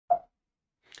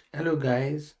Hello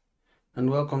guys, and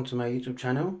welcome to my YouTube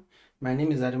channel. My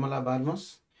name is Ademola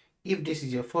Badmos. If this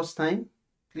is your first time,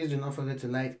 please do not forget to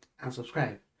like and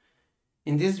subscribe.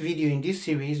 In this video, in this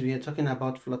series, we are talking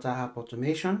about Flutter app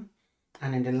automation,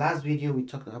 and in the last video we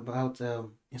talked about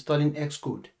installing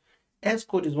Xcode.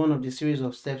 Xcode is one of the series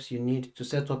of steps you need to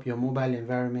set up your mobile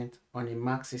environment on a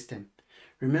Mac system.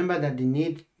 Remember that the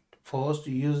need for us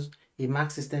to use a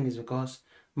Mac system is because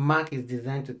Mac is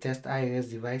designed to test iOS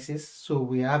devices, so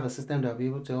we have a system that will be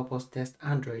able to help us test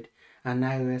Android and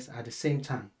iOS at the same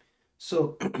time.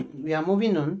 So we are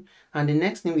moving on, and the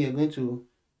next thing we are going to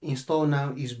install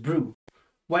now is Brew.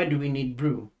 Why do we need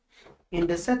Brew? In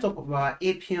the setup of our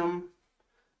Appium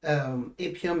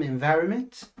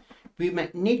environment, we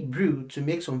might need Brew to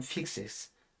make some fixes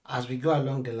as we go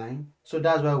along the line. So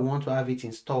that's why we want to have it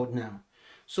installed now.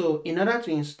 So in order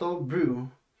to install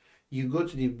Brew, you go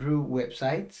to the Brew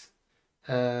website.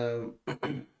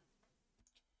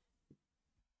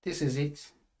 This is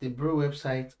it, the Brew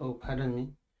website. Oh, pardon me.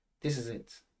 This is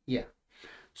it. Yeah.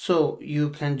 So you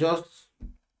can just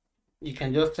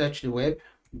search the web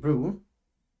Brew,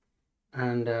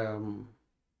 and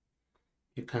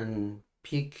you can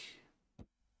pick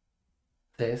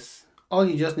this. All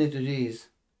you just need to do is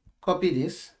copy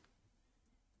this,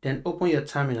 then open your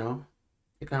terminal.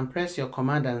 You can press your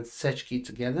command and search key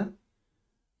together.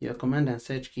 Your command and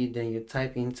search key, then you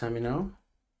type in terminal,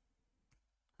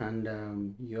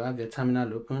 and you have your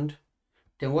terminal opened.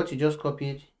 Then what you just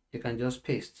copied, you can just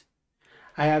paste.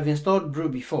 I have installed Brew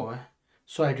before,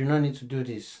 so I do not need to do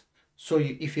this. So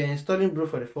if you're installing Brew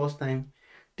for the first time,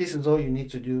 this is all you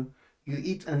need to do. You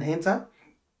hit and enter,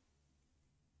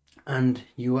 and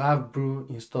you have Brew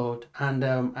installed. And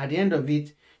at the end of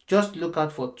it, just look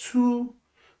out for two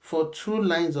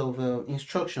lines of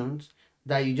instructions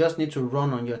that you just need to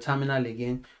run on your terminal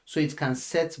again, so it can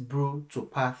set Brew to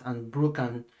path, and Brew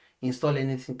can install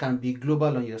anything, can be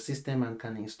global on your system and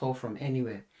can install from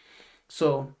anywhere.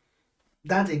 So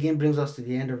that again brings us to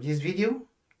the end of this video.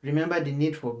 Remember, the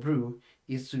need for Brew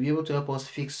is to be able to help us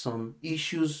fix some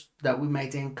issues that we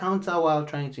might encounter while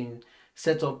trying to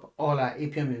set up all our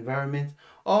Appium environment.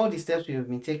 All the steps we have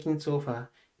been taking so far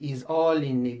is all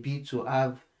in a bid to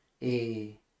have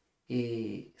a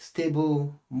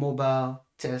stable mobile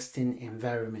testing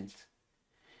environment.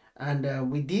 And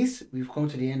with this, we've come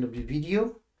to the end of the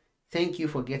video. Thank you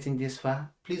for getting this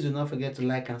far. Please do not forget to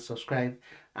like and subscribe,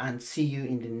 and see you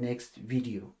in the next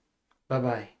video. Bye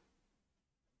bye.